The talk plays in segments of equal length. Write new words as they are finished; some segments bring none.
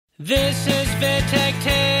This is Vittek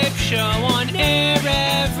Tape Show on air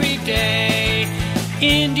every day.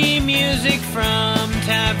 Indie music from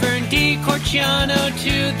Tavern di Corciano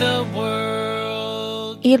to the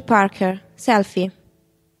world. Earl Parker, Selfie.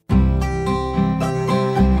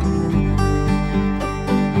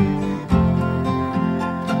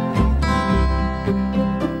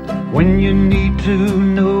 When you need to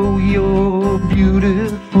know you're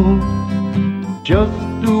beautiful, just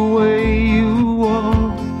the way you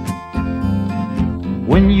are.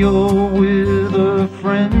 When you're with a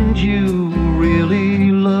friend you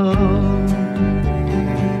really love.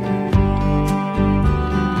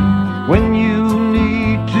 When you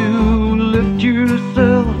need to lift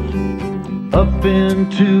yourself up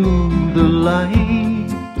into the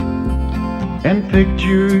light and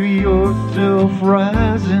picture yourself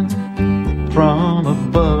rising from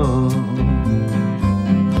above.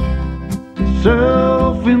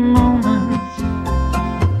 Selfie moments,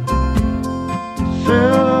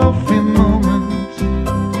 selfie moments.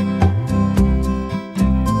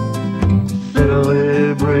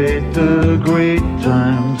 Celebrate the great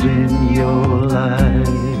times in your life.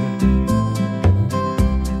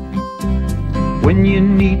 When you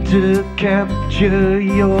need to capture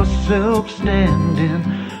yourself standing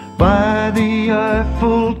by the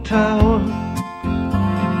Eiffel Tower,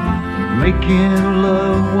 making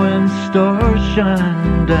love when stars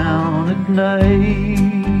shine down at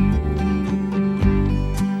night,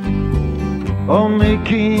 or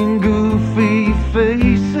making goofy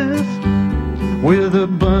faces with a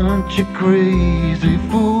bunch of crazy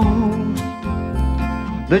fools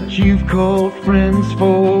that you've called friends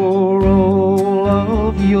for all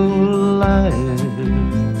of your life.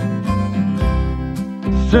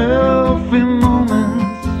 Selfie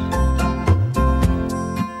moments,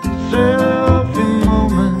 selfie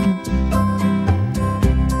moments.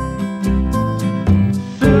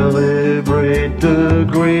 Celebrate the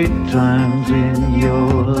great times in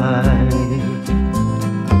your life.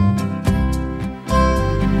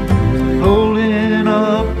 Holding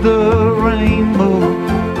up the rainbow,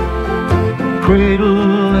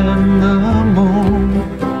 cradling the moon,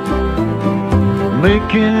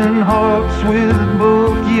 making hearts with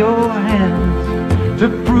both your hands to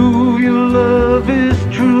prove your love is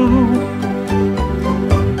true.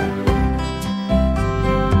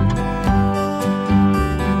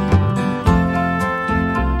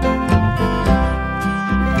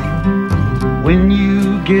 When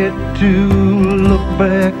you get to look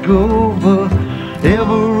back over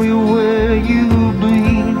everywhere you've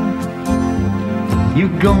been,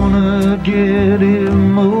 you're gonna get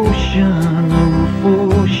emotional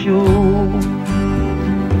for sure.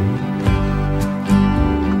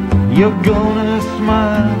 You're gonna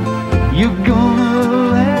smile, you're gonna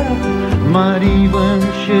laugh, might even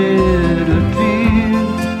shed a tear.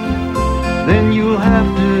 Then you'll have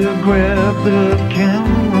to grab the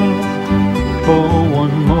camera for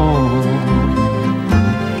one more.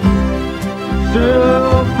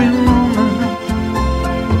 Selfie moments,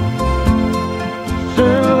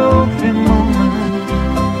 selfie moments.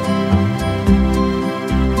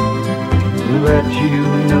 Let you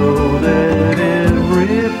know that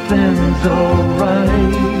everything's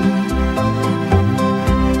alright.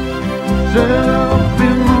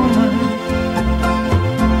 Selfie moments,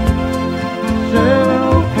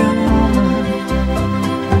 selfie moments.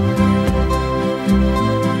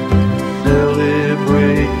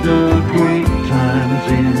 Celebrate the great times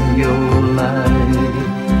in your life.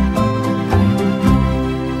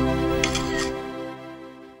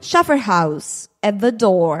 Schafer Haus, At the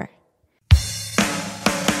Door.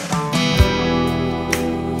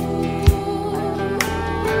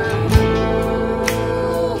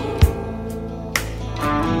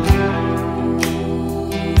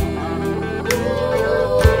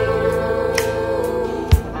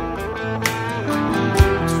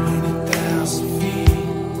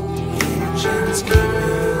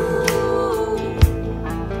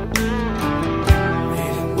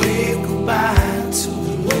 Wave goodbye to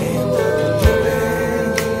the land of the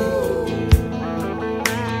living.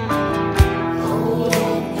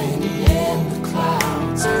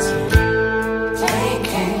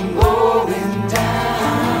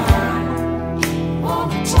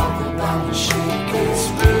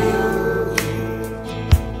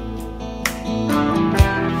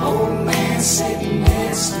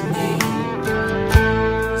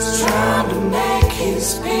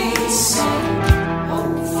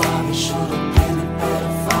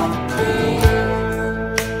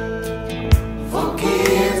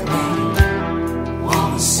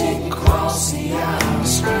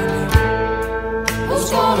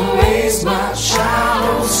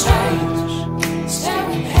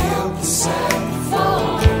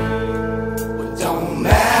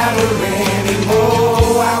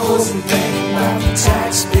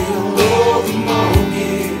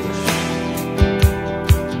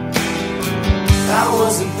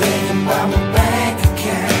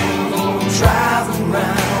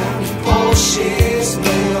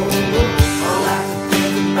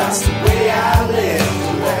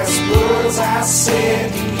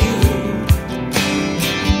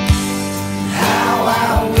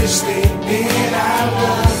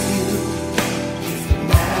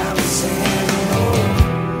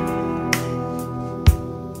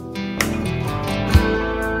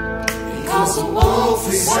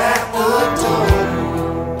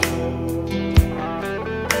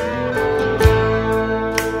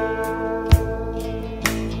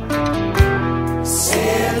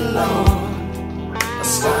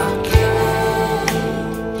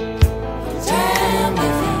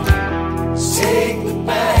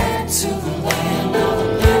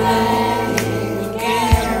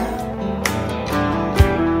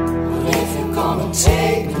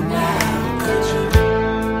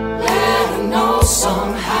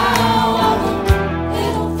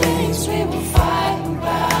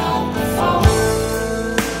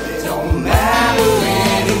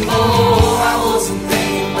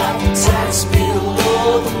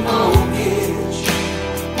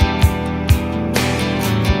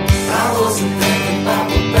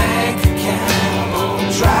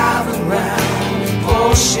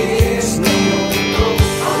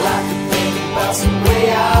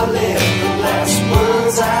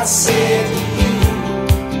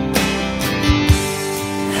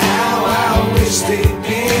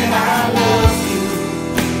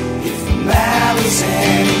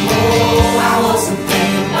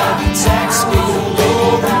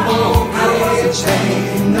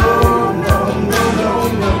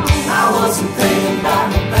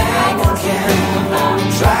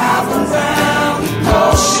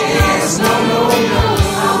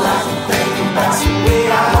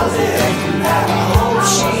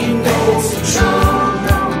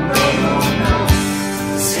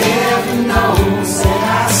 heaven knows that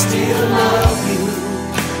I still love you.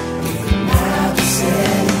 Even now to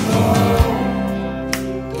say no.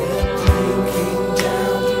 That rain came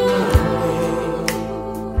down to me.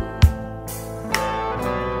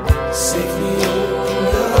 Safely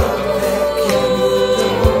opened up that cabin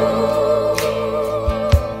door.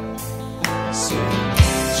 So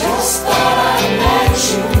just thought I'd let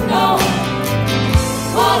you know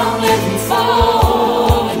what I'm living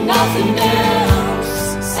for, and nothing else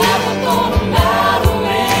is ever gonna matter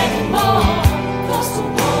anymore. 'Cause the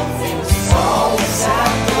one thing's always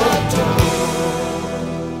at the door.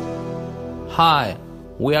 Hi,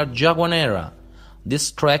 we are Jaguanera.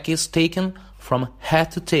 This track is taken from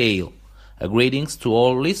Head to Tail. A greetings to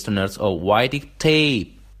all listeners of Vittek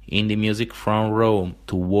Tape, indie music from Rome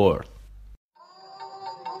to world.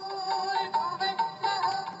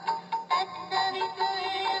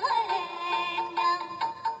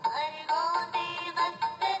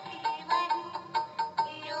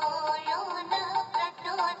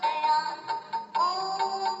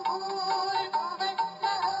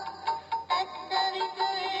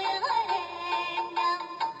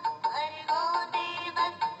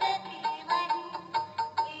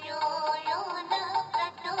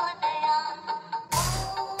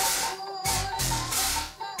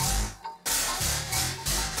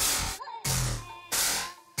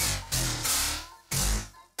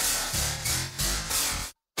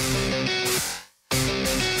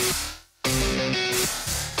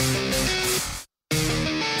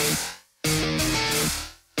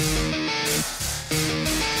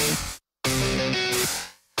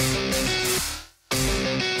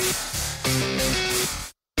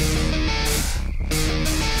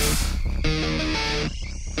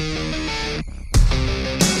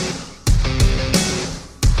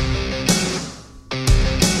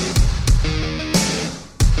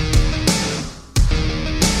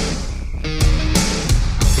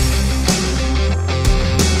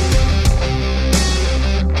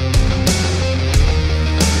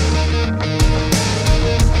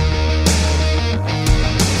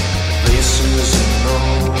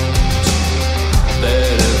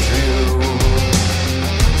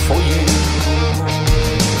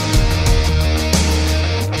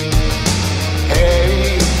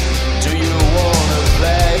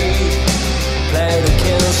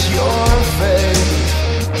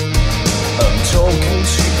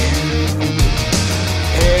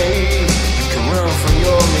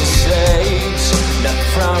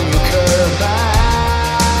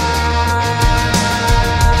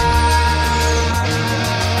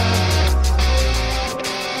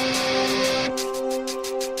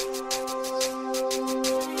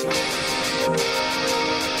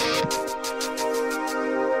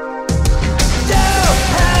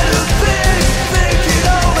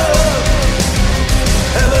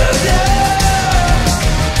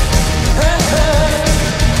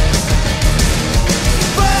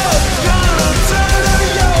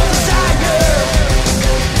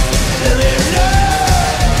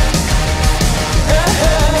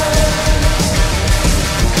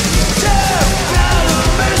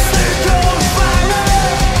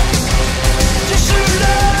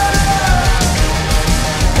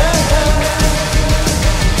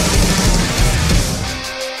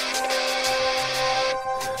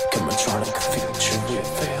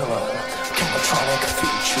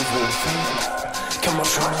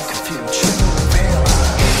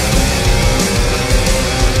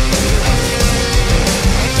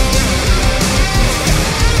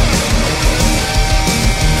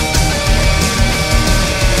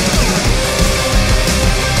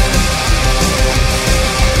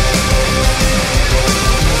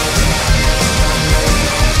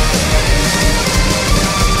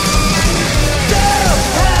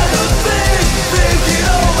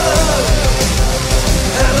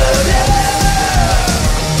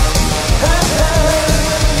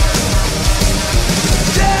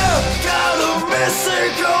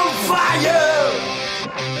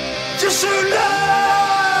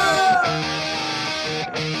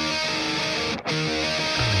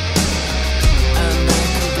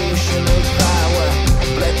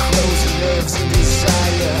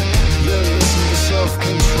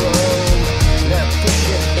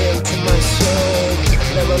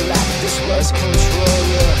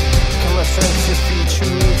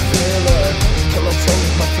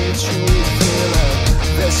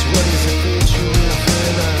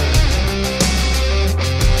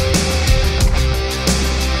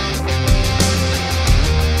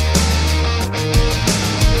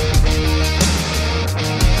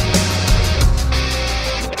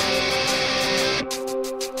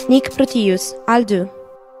 Nik Proteus, I'll do.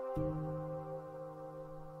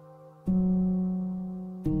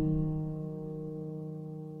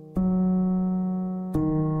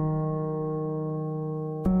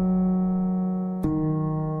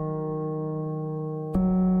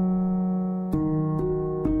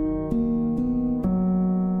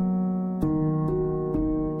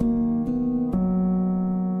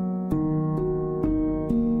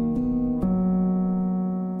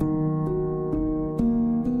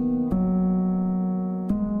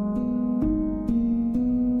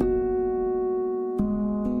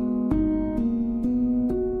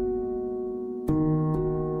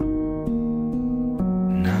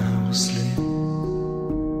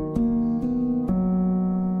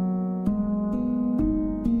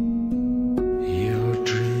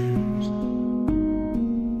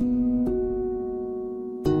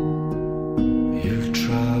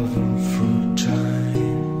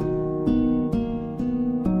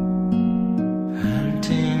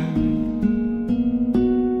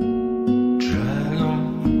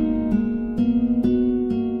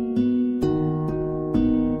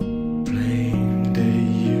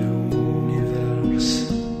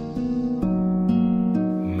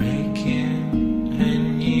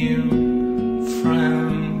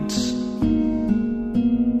 ground,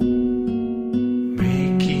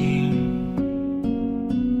 making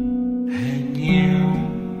and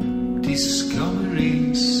new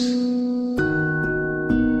discoveries.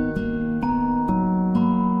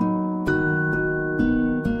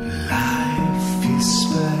 Life is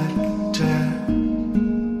better.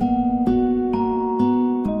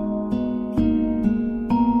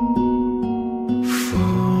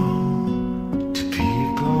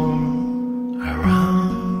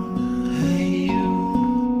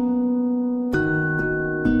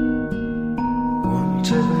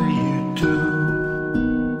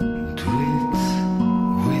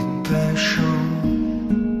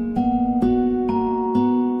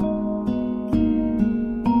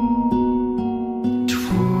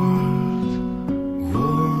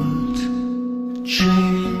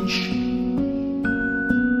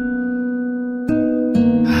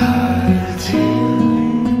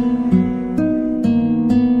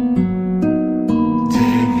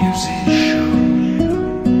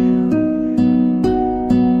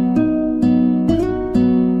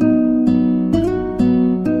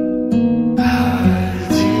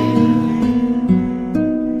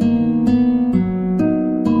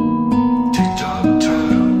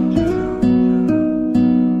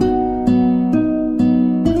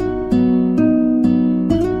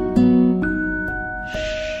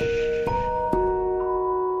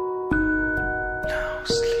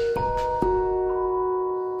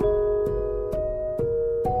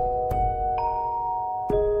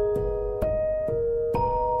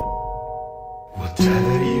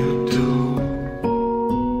 Whatever you do,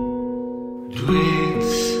 do it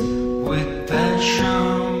with passion.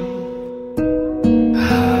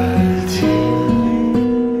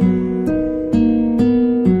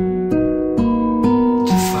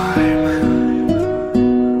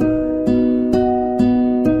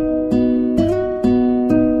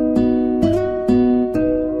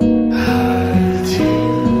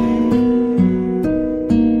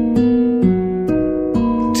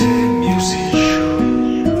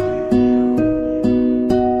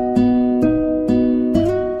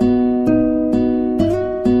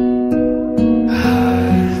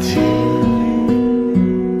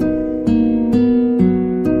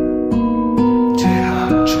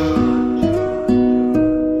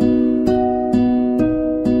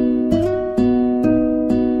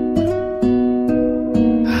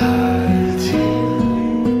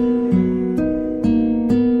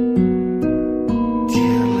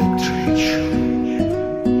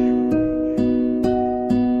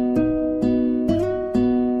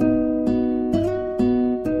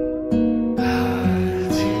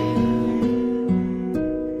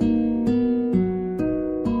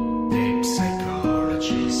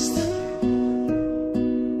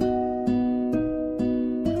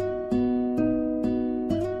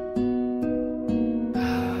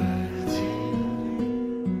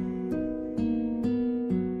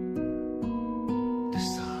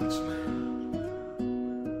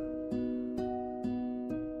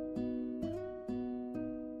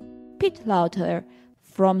 Piet Louter,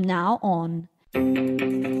 From Now On.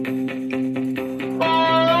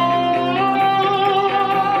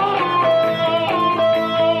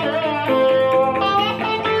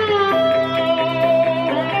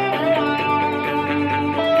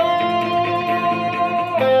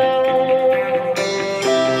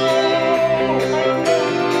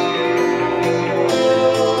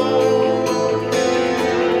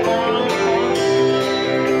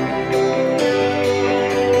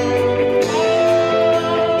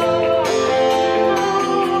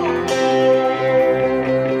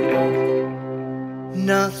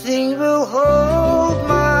 Nothing will hold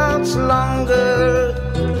much longer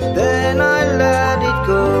than I let it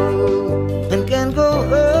go, and can go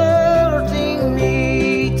hurting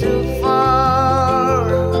me too far.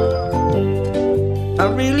 I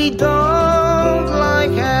really don't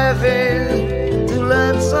like having to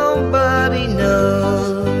let somebody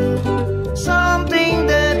know something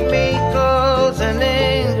that may cause an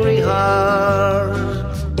angry heart.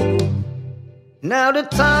 Now the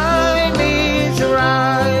time is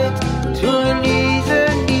right to release a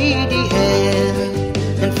needy hand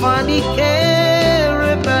and finally care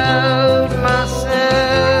about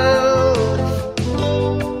myself.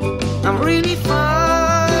 I'm really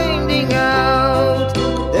finding out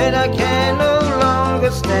that I can no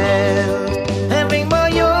longer stand having my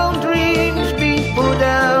own dreams being put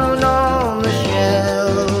down on the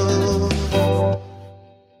shelf.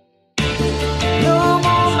 No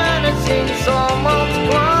more menacing, so much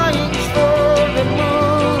crying for the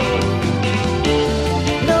moon.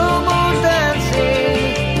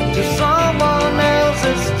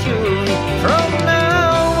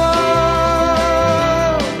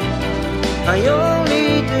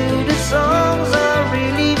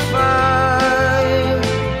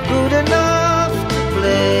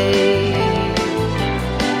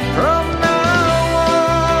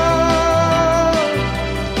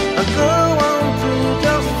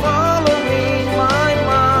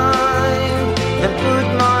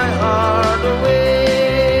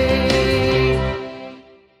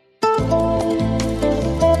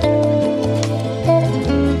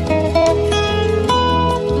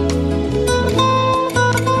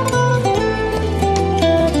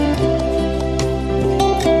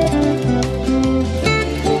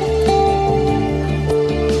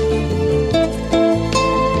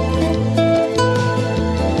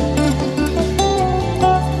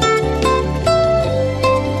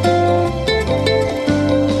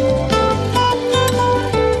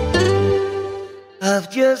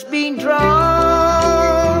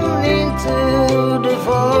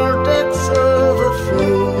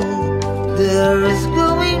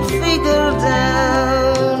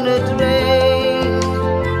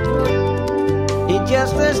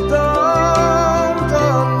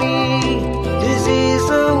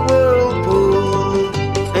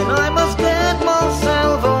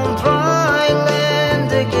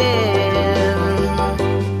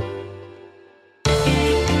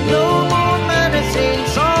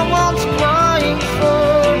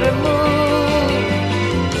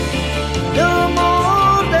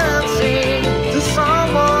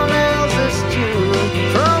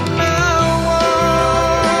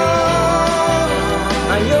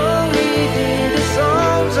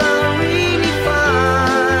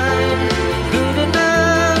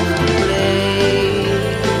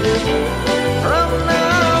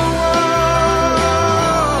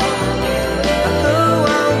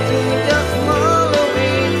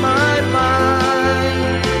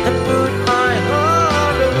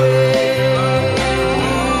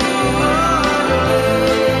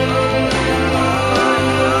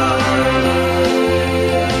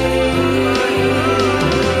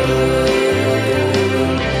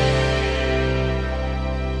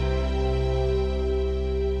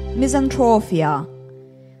 Misantrophia,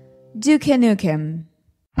 Duke Nukem.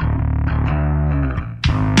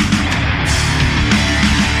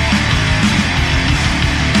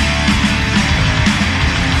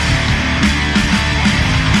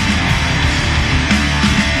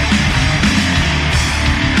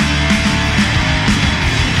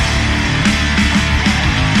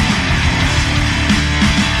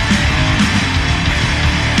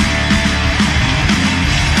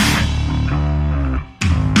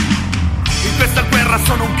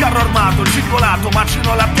 Sono un carro armato, circolato,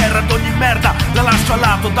 macino la terra ad ogni merda, la lascio al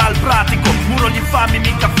lato, dal pratico, muro gli infami,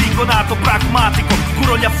 mica fingonato, pragmatico,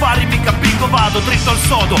 curo gli affari, mica bingo, vado dritto al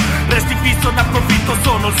sodo, resti fisso, ne approfitto,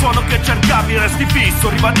 sono il suono che cercavi, resti fisso,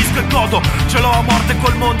 ribadisco e godo, ce l'ho a morte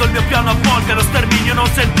col mondo, il mio piano a volte, lo sterminio, non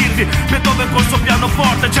sentirvi, Beethoven col suo piano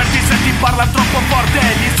forte, certi insetti parlano troppo forte,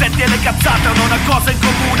 gli insetti e le cazzate hanno una cosa in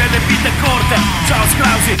comune, le vite corte, ciao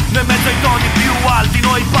scrausi, nel mezzo ai toni più alti,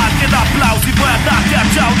 noi palchi ed applausi, voi adatti a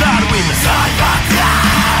ciao Darwin. Salva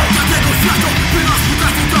Cloud, non tengo fiato, prima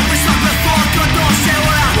sputati troppo e salve il fuoco addosso e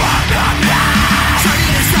ora guarda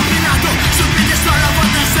salire stabinato, sul piede sto alla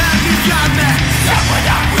volta serve il fiamme. Siamo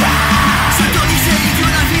da qua, sento i segni di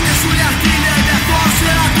una vita sulle artiglie ed è forse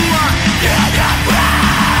la tua. Vieni da qua,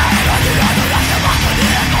 non ti vedo da chiamato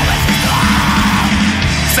dire come si sta.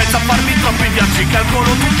 Senza farmi troppi viaggi, calcolo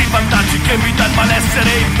tutti i vantaggi che mi dà il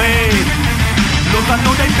malessere in me.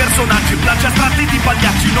 Lontano dai personaggi, plagi astratti di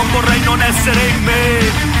pagliacci, non vorrei non essere in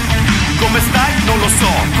me. Come stai? Non lo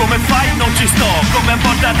so, come fai? Non ci sto, come a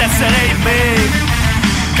volte ad essere in me.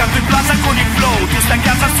 Canto in plaza con il flow, tu stai a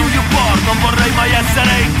casa su Newport, non vorrei mai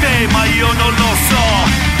essere in te, ma io non lo so.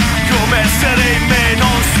 Come essere in me,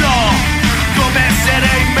 non so. Come essere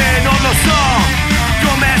in me, non lo so.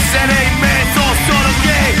 Come essere in me, so solo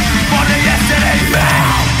che vorrei essere in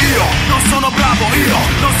me. Io non sono bravo, io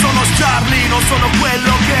non sono Charlie, non sono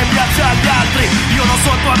quello che piace agli altri. Io non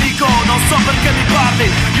sono tuo amico, non so perché mi parli.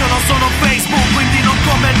 Io non sono Facebook, quindi non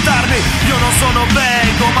commentarmi. Io non sono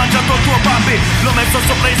vego, ho mangiato il tuo papi. L'ho messo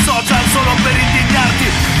sopra i social solo per indignarti.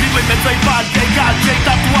 Vivo in mezzo ai palchi, ai calci, ai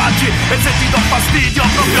tatuaggi. E se ti do fastidio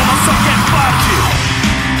proprio non so che farci.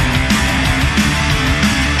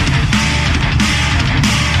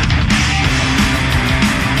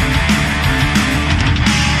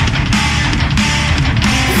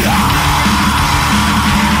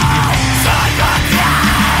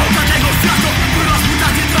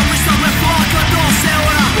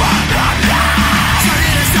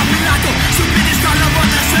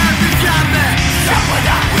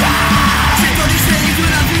 Sento di segni di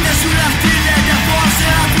una vita sulle artiglie ed è forse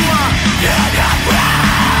la tua.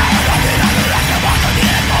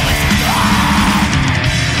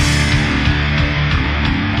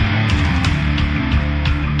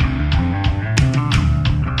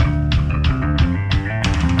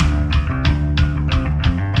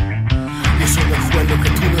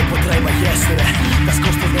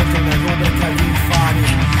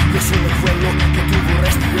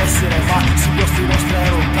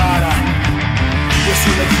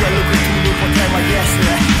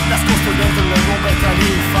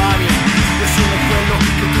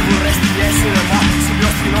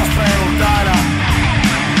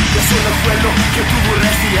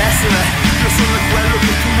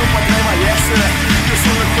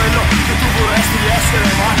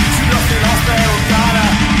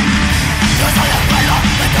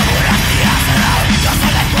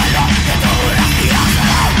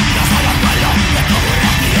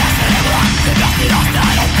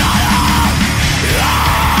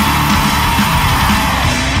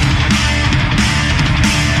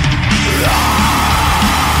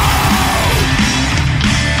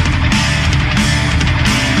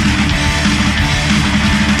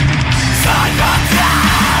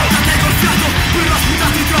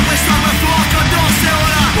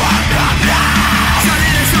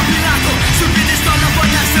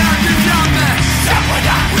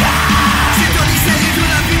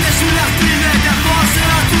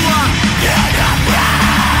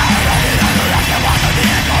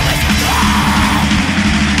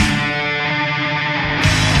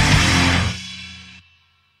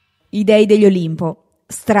 I dei degli Olimpo,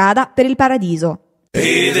 Strada per il paradiso.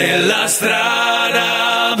 E della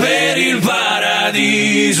strada per il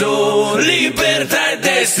paradiso, libertà e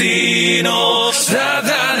destino,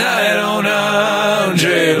 Satana era un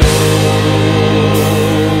angelo.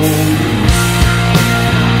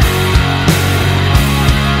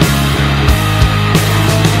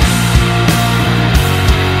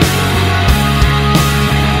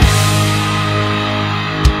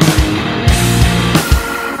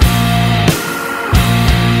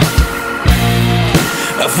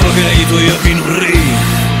 Affoga i tuoi occhi in un ring,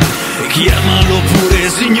 Chiamalo pure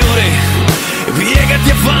signore, piegati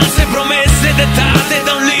a false promesse dettate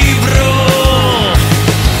da un libro.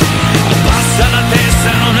 Abbassa la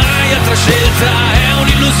testa, non hai altra scelta, è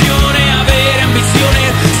un'illusione avere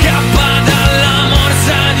ambizione, scappa dalla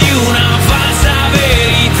morsa di una falsa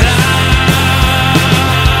verità.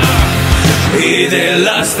 E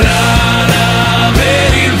della strada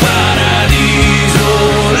per il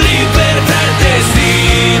paradiso, libertà e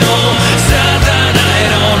destino, Satana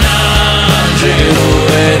era un angelo.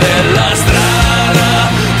 E della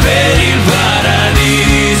strada per il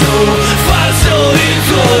paradiso, falso il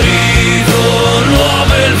tuo rito,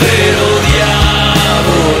 l'uomo è il vero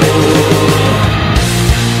diavolo.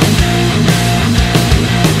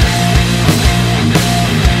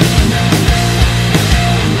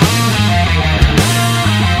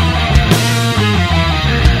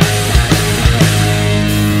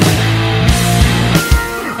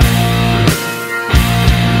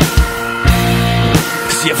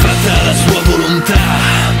 Si è fatta la sua volontà,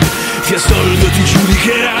 ti assolve o ti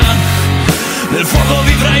giudicherà, nel fuoco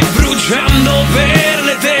vivrai bruciando per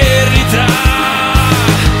l'eternità.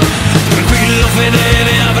 Tranquillo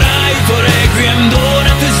fedele avrai il tuo requiem, dona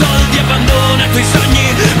i tuoi soldi, abbandona i tuoi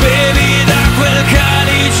sogni, bevi da quel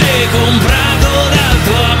calice comprato dal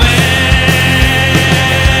tuo amè.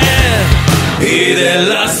 E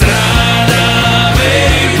della strada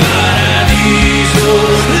per il paradiso,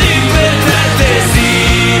 libertà e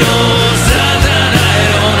destino, Satana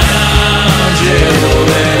era un angelo. E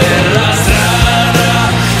della strada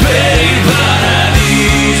per il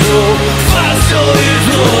paradiso, falso il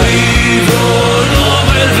tuo rito,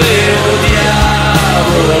 l'uomo è il vero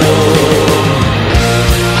diavolo.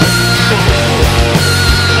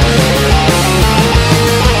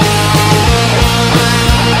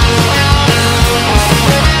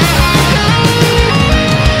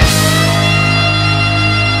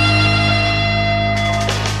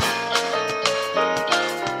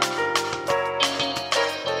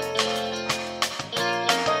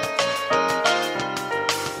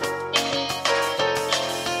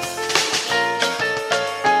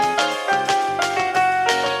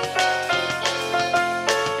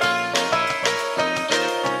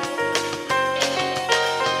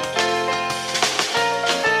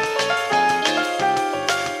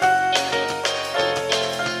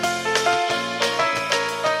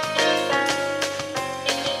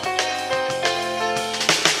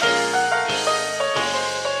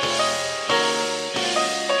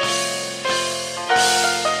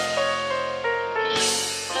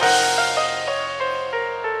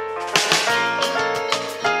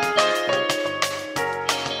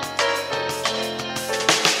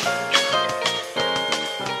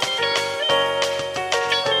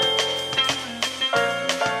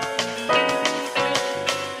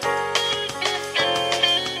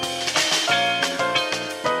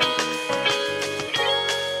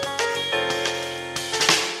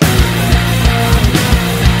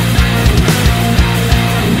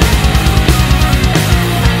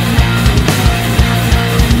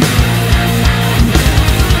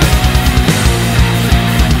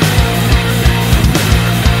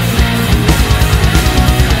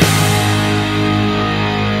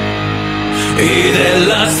 E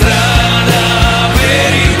della strada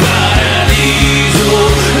per il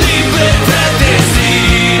paradiso, libertà e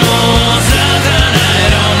destino, Satana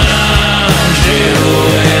era un angelo.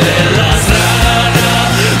 E della strada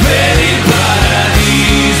per il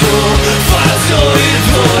paradiso, falso il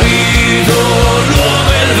tuo rito,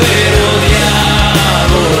 l'uomo è il vero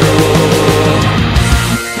diavolo.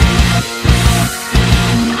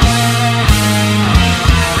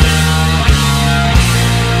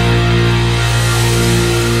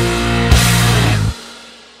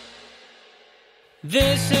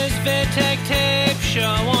 This is Vittek Tape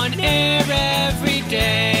Show on air every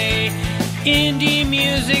day. Indie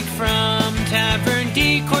music from Tavern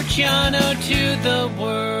di Corciano to the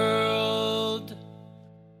world.